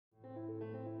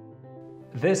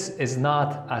this is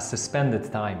not a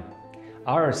suspended time.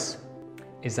 Ours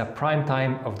is a prime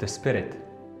time of the Spirit.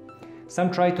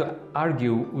 Some try to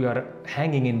argue we are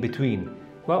hanging in between.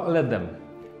 Well, let them.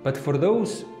 But for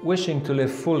those wishing to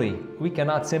live fully, we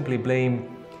cannot simply blame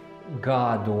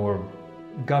God or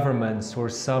governments or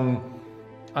some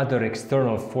other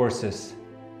external forces,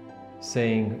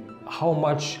 saying, "How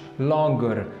much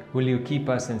longer will you keep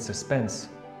us in suspense?"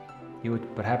 You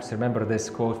would perhaps remember this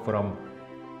quote from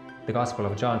the Gospel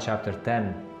of John, chapter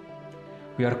 10.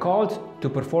 We are called to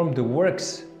perform the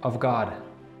works of God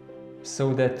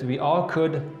so that we all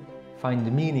could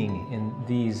find meaning in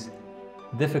these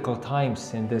difficult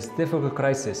times, in this difficult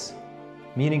crisis,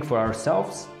 meaning for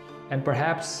ourselves and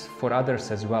perhaps for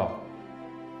others as well.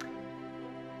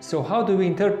 So how do we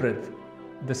interpret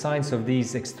the signs of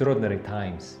these extraordinary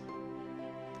times?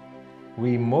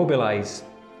 We mobilize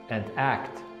and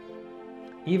act,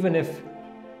 even if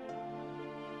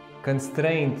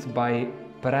constrained by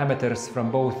parameters from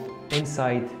both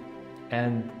inside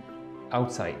and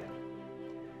outside.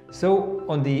 So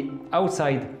on the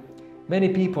outside, many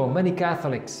people, many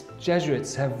Catholics,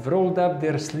 Jesuits have rolled up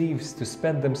their sleeves to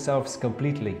spend themselves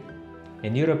completely.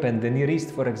 In Europe and the Near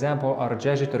East, for example, our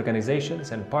Jesuit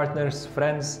organizations and partners,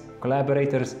 friends,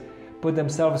 collaborators put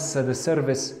themselves at the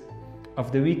service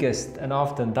of the weakest and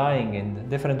often dying in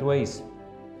different ways.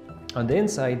 On the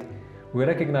inside, we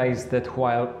recognize that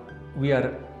while we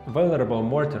are vulnerable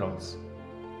mortals,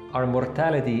 our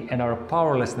mortality and our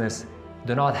powerlessness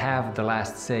do not have the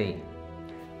last say.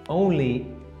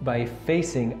 Only by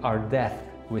facing our death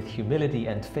with humility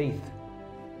and faith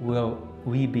will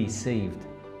we be saved.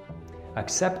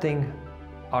 Accepting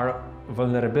our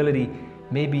vulnerability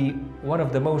may be one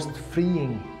of the most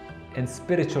freeing and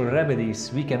spiritual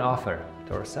remedies we can offer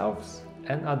to ourselves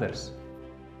and others.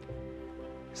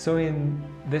 So in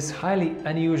this highly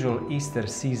unusual Easter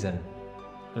season,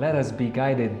 let us be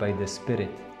guided by the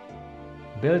Spirit,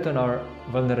 built on our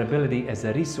vulnerability as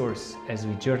a resource as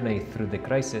we journey through the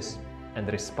crisis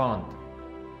and respond,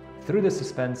 through the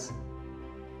suspense,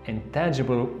 in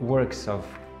tangible works of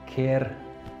care,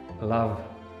 love,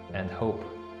 and hope.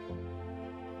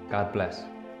 God bless.